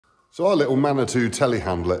So our little Manitou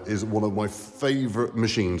telehandler is one of my favourite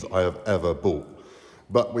machines I have ever bought.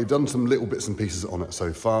 But we've done some little bits and pieces on it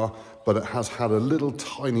so far, but it has had a little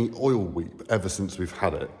tiny oil weep ever since we've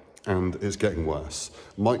had it, and it's getting worse.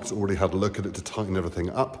 Mike's already had a look at it to tighten everything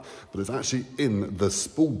up, but it's actually in the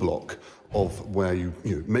spool block of where you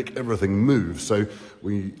make everything move. So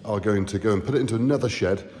we are going to go and put it into another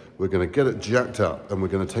shed. We're going to get it jacked up, and we're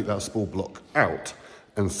going to take that spool block out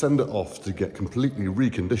and send it off to get completely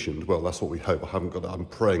reconditioned. Well, that's what we hope. I'm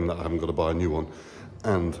praying that I haven't got to buy a new one.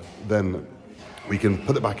 And then we can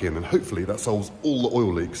put it back in, and hopefully that solves all the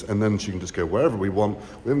oil leaks, and then she can just go wherever we want.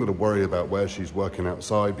 We haven't got to worry about where she's working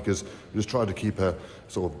outside, because we just try to keep her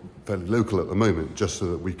sort of fairly local at the moment, just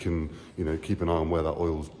so that we can, keep an eye on where that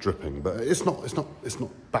oil's dripping. But it's not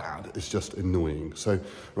bad, it's just annoying. So,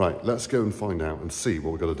 right, let's go and find out and see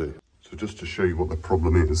what we've got to do. So just to show you what the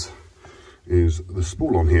problem is the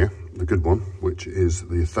spool on here, the good one, which is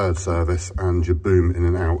the third service, and your boom in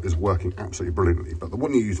and out is working absolutely brilliantly. But the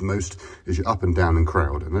one you use most is your up and down and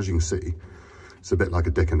crowd. And as you can see, it's a bit like a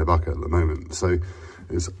dick in a bucket at the moment. So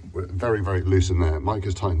it's very, very loose in there. Mike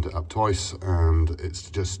has tightened it up twice, and it's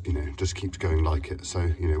just, just keeps going like it.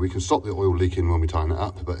 So, we can stop the oil leaking when we tighten it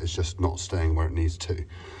up, but it's just not staying where it needs to.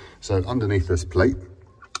 So underneath this plate,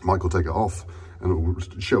 Mike will take it off, and it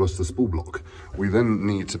will show us the spool block. We then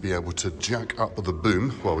need to be able to jack up the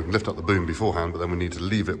boom. Well, we can lift up the boom beforehand, but then we need to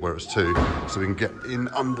leave it where it's to, so we can get in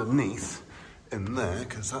underneath in there,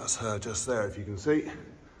 because that's her just there, if you can see.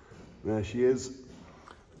 There she is.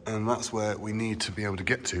 And that's where we need to be able to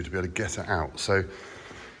get to be able to get it out. So,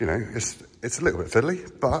 it's a little bit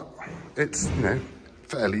fiddly, but it's,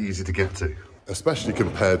 fairly easy to get to. Especially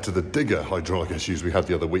compared to the digger hydraulic issues we had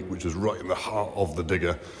the other week, which was right in the heart of the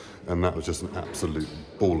digger, and that was just an absolute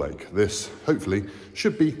ball ache. This, hopefully,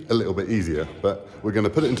 should be a little bit easier, but we're going to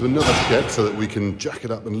put it into another shed so that we can jack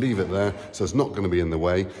it up and leave it there, so it's not going to be in the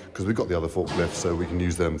way, because we've got the other forklifts, so we can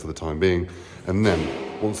use them for the time being. And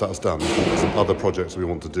then, once that's done, there's some other projects we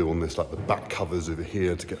want to do on this, like the back covers over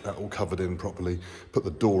here, to get that all covered in properly, put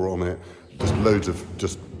the door on it, just loads of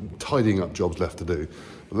just tidying up jobs left to do.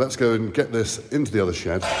 But let's go and get this into the other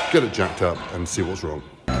shed, get it jacked up, and see what's wrong.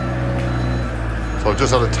 So I've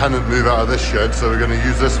just had a tenant move out of this shed, so we're going to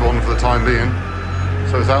use this one for the time being,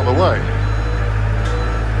 so it's out of the way.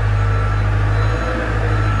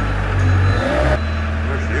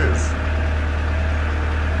 There she is.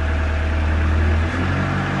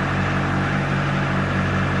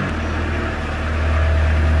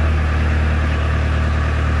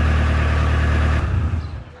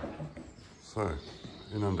 So,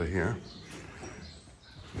 in under here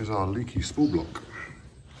is our leaky spool block.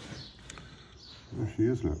 There she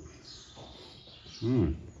is, look.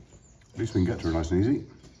 At least we can get to her nice and easy.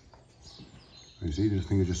 Easy, I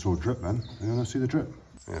think I just saw a drip then. Yeah, let's see the drip.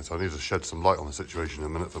 Yeah, so I need to shed some light on the situation in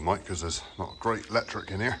a minute for Mike, because there's not great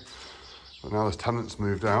electric in here. But now this tenant's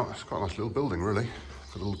moved out, it's quite a nice little building, really.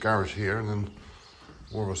 Got a little garage here, and then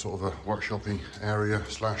more of a sort of a workshop-y area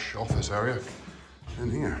 / office area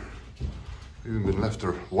in here. Even been left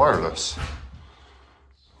her wireless.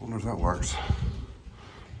 Wonder if that works.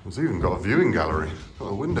 It's even got a viewing gallery. Got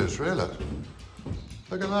a window trailer.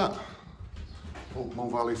 Look at that. Old Mole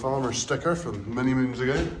Valley Farmer sticker from many moons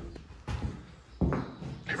ago.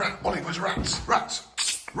 Hey, Ollie, where's the rats?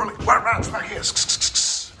 Rats! Rolly, where rats? Back here.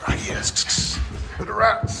 Right here. Where the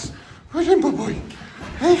rats? Where's him, boy?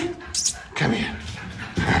 Hey, come here.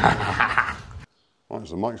 Right,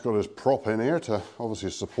 so Mike's got his prop in here to obviously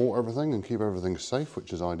support everything and keep everything safe,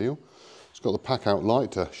 which is ideal. It's got the pack out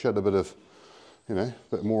light to shed a bit of, a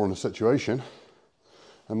bit more on the situation.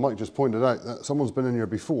 And Mike just pointed out that someone's been in here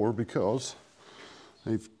before, because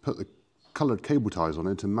they've put the coloured cable ties on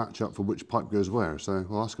it to match up for which pipe goes where. So,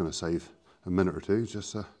 well, that's going to save a minute or two,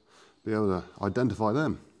 just to be able to identify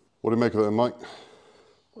them. What do you make of it, Mike?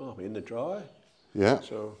 Well, I'm in the dry. Yeah.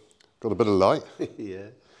 So got a bit of light. yeah.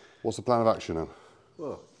 What's the plan of action now?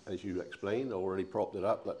 Well, as you explained, I already propped it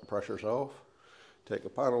up, let the pressures off. Take the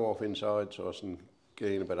panel off inside so I can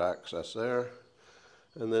gain a bit of access there.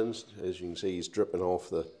 And then, as you can see, he's dripping off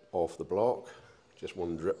the block. Just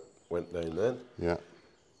one drip went down then. Yeah.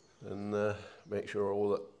 And make sure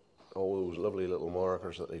all those lovely little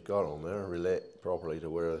markers that they've got on there relate properly to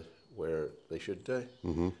where they should do.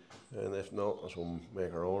 And if not, we'll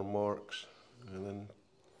make our own marks, and then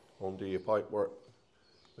on do your pipe work,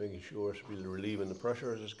 making sure it's really relieving the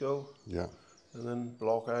pressure as it's go. Yeah. And then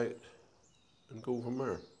block out and go from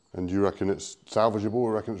there. And do you reckon it's salvageable,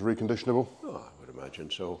 or reckon it's reconditionable? Oh, I would imagine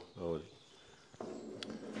so.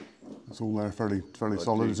 It's all there fairly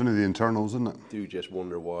solid. It's only the internals, isn't it? Do just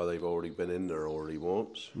wonder why they've already been in there already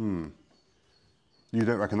once. You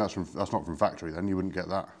don't reckon that's not from factory then? You wouldn't get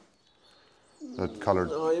that? The coloured...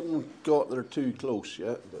 No, I haven't got there too close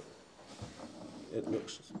yet, but it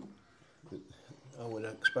looks... I would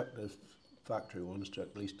expect the factory ones to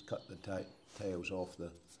at least cut the tails off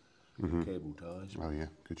the cable ties. Oh yeah,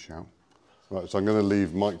 good shout. Right, so I'm going to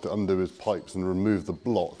leave Mike to undo his pipes and remove the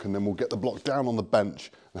block, and then we'll get the block down on the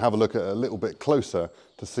bench and have a look at it a little bit closer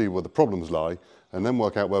to see where the problems lie, and then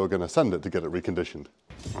work out where we're going to send it to get it reconditioned.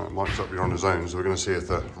 All right, Mike's up here on his own, so we're going to see if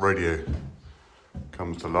the radio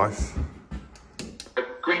comes to life. A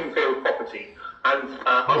greenfield property, and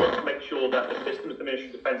I want to make sure that the systems the Ministry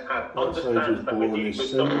of Defence have understands that we're dealing with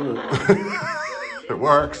someone. It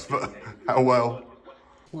works, but how well?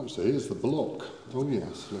 Right, so here's the block. Oh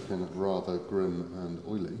yes, looking rather grim and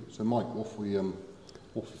oily. So Mike, what we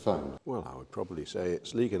found? Well, I would probably say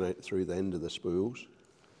it's leaking out through the end of the spools,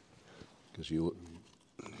 because you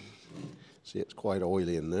see it's quite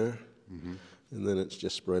oily in there, and then it's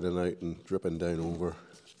just spreading out and dripping down over,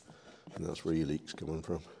 and that's where your leak's coming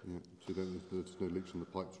from. Yeah, so there's no leaks on the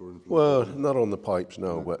pipes or anything? Well, not on the pipes,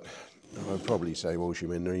 no, but I'd probably say, well,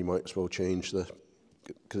 you in there, you might as well change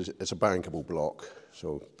because it's a bankable block.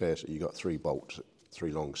 So basically, you got 3 bolts,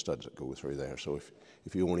 3 long studs that go through there. So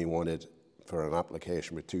if you only wanted for an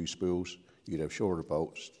application with 2 spools, you'd have shorter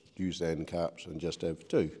bolts, use the end caps, and just have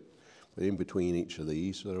 2. But in between each of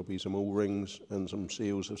these, there'll be some O-rings and some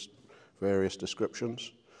seals of various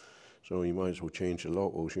descriptions. So you might as well change the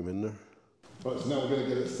lot while you're in there. Right, so now we're going to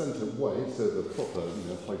get it sent away so the proper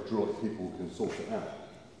hydraulic people can sort it out.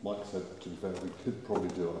 Mike said, to be fair, we could probably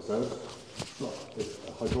do it ourselves, but if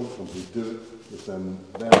a hydraulic company do it, it's then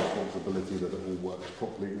their responsibility that it all works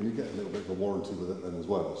properly, and you get a little bit of a warranty with it then as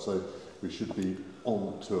well. So we should be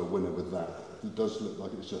on to a winner with that. It does look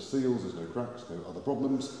like it's just seals, there's no cracks, no other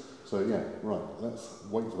problems. So yeah, right, let's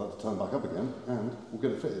wait for that to turn back up again, and we'll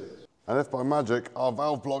get it fitted. And if by magic, our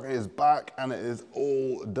valve block is back, and it is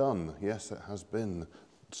all done. Yes, it has been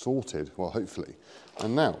sorted, well, hopefully.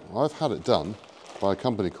 And now, I've had it done by a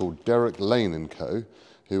company called Derek Lane & Co,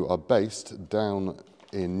 who are based down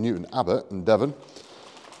in Newton Abbot in Devon.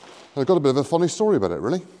 I've got a bit of a funny story about it,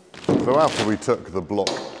 really. So after we took the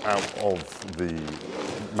block out of the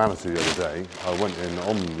Manitou the other day, I went in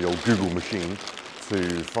on the old Google machine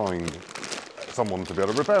to find someone to be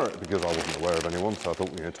able to repair it, because I wasn't aware of anyone, so I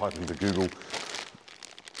thought, type into Google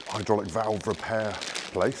hydraulic valve repair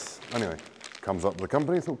place. Anyway, comes up with the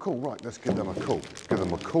company, thought, cool, right, let's give them a call. Give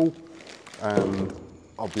them a call. And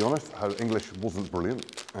I'll be honest, her English wasn't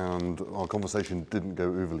brilliant, and our conversation didn't go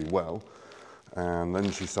overly well. And then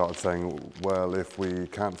she started saying, well, if we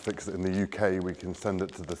can't fix it in the UK, we can send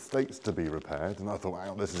it to the States to be repaired. And I thought,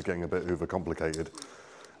 wow, this is getting a bit overcomplicated.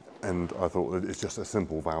 And I thought, it's just a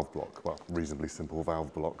simple valve block, well, reasonably simple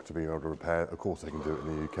valve block to be able to repair. Of course, they can do it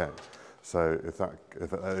in the UK. So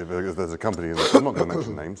if there's a company, I'm not going to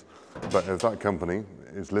mention names, but if that company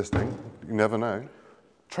is listening, you never know.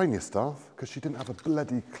 Train your staff, because she didn't have a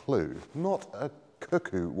bloody clue, not a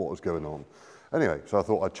cuckoo what was going on. Anyway, so I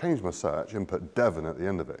thought I'd change my search and put Devon at the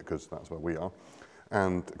end of it, because that's where we are.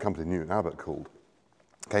 And a company Newton Abbot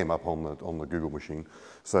came up on the Google machine.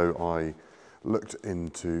 So I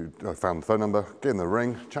I found the phone number, gave him the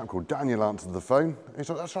ring, a chap called Daniel answered the phone. He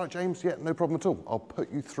said, that's right, James, yeah, no problem at all. I'll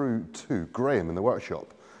put you through to Graham in the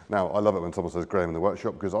workshop. Now, I love it when someone says Graham in the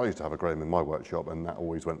workshop, because I used to have a Graham in my workshop, and that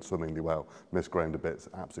always went swimmingly well. Miss Graham to bits,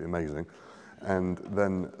 absolutely amazing. And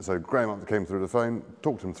then, so Graham came through the phone,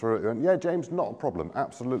 talked him through it, he went, yeah, James, not a problem,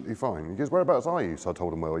 absolutely fine. He goes, whereabouts are you? So I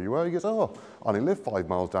told him where you were. He goes, oh, I only live 5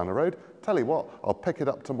 miles down the road. Tell you what, I'll pick it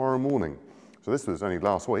up tomorrow morning. So this was only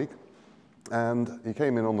last week. And he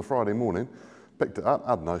came in on the Friday morning, picked it up,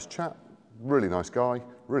 had a nice chat, really nice guy,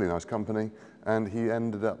 really nice company, and he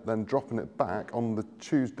ended up then dropping it back on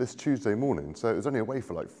this Tuesday morning. So it was only away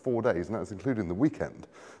for like 4 days, and that was including the weekend.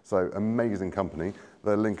 So amazing company.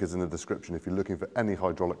 Their link is in the description if you're looking for any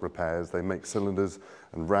hydraulic repairs. They make cylinders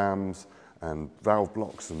and rams and valve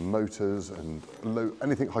blocks and motors and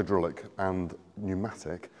anything hydraulic and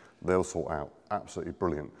pneumatic, they'll sort out. Absolutely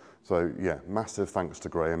brilliant. So yeah, massive thanks to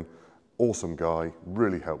Graham. Awesome guy,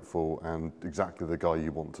 really helpful, and exactly the guy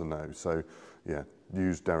you want to know. So yeah,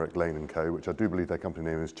 use Derek Lane & Co, which I do believe their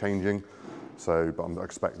company name is changing. So, but I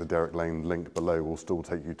expect the Derek Lane link below will still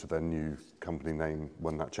take you to their new company name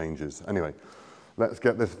when that changes. Anyway, let's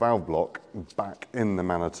get this valve block back in the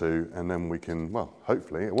Manitou, and then we can, well,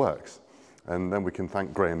 hopefully it works. And then we can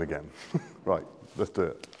thank Graham again. Right, let's do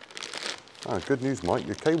it. Oh, good news, Mike.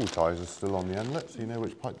 Your cable ties are still on the inlet, so you know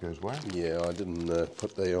which pipe goes where. Yeah, I didn't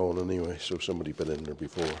put they on anyway, so somebody been in there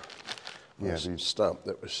before. Yeah, the stamp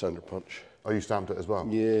that was centre punch. Oh, you stamped it as well?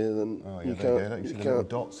 Yeah, then Oh, yeah, you there can't. you see You the little can't.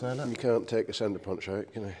 dots there, look? You can't take a centre punch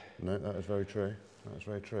out, can you? No, that is very true. That's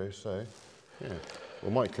very true. So, yeah.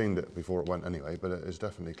 Well, Mike cleaned it before it went anyway, but it is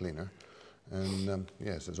definitely cleaner. And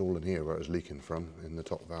yes, it's all in here where it's leaking from, in the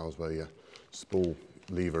top valves where your spool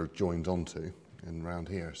lever joins onto, and round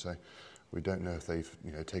here. So we don't know if they've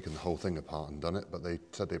taken the whole thing apart and done it, but they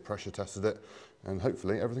said they pressure tested it, and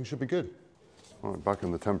hopefully everything should be good. All right, back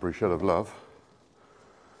in the temporary shed of love.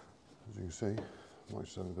 As you can see, might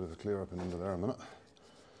just have a bit of a clear up in under there a minute.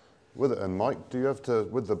 With it, and Mike, do you have to,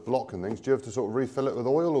 with the block and things, do you have to sort of refill it with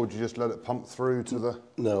oil, or do you just let it pump through to the...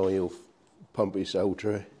 No, you'll pump his out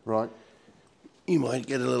through. Right. You might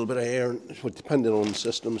get a little bit of air, depending on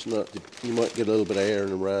systems and that, you might get a little bit of air in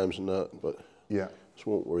the rams and that, but yeah, just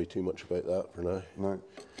won't worry too much about that for now. No.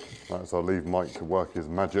 Right, so I'll leave Mike to work his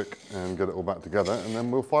magic and get it all back together, and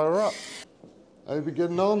then we'll fire her up. How you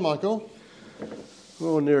getting on, Michael?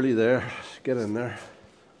 Oh, nearly there. Get in there.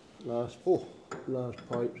 Last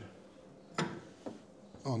pipe.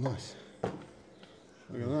 Oh, nice.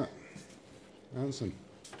 Look at that. Handsome.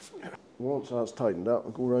 Once that's tightened up,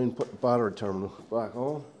 I'll go around and put the battery terminal back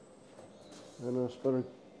on. And I just better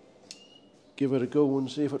give it a go and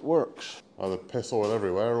see if it works. Either piss oil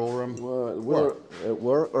everywhere or well, it'll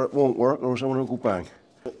work or it won't work, or someone will go bang.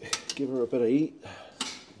 Give her a bit of heat.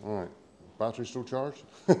 All right. Battery still charged?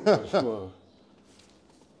 Well,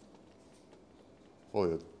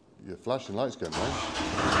 Oh, your flashing light's getting on. Look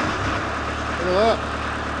at that.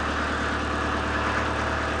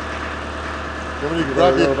 You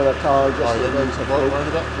grab a little bit of tar just so it makes a flow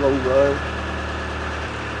round.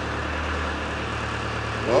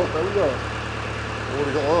 Well, there we go.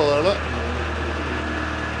 Already got oil there, look.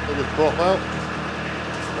 Take his prop out.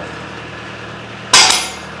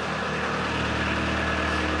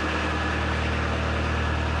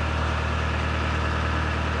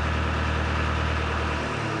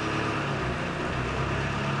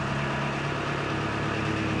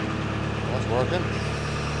 That's working.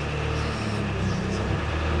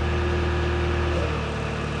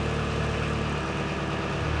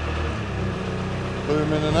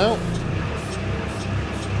 Boom in and out.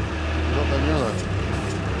 Got them yellow.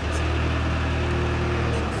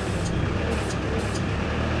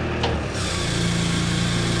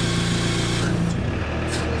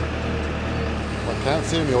 I can't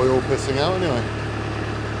see any oil pissing out anyway.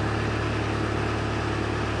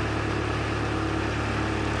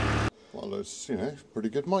 Well, it's, pretty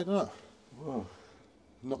good, Mike, isn't it? Wow.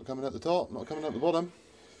 Not coming at the top, not coming at the bottom.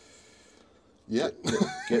 Yeah.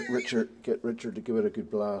 Get Richard to give it a good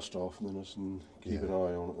blast off, and then just keep an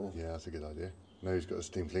eye on it then. Yeah, that's a good idea. Now he's got a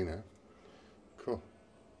steam cleaner. Cool.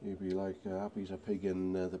 You'd be like happy as a pig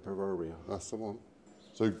in the proverbial. That's the one.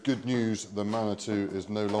 So good news, the Manitou is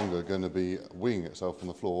no longer going to be weeing itself on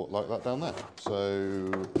the floor like that down there.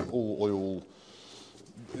 So all oil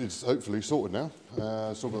is hopefully sorted now.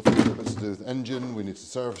 Still got a few bits to do with the engine. We need to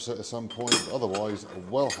service it at some point. Otherwise,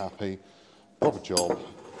 well happy. Proper job.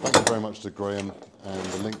 Thank you very much to Graham, and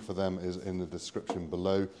the link for them is in the description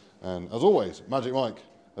below. And as always, Magic Mike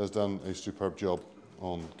has done a superb job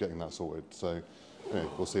on getting that sorted. So anyway,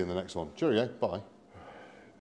 we'll see you in the next one. Cheerio, bye.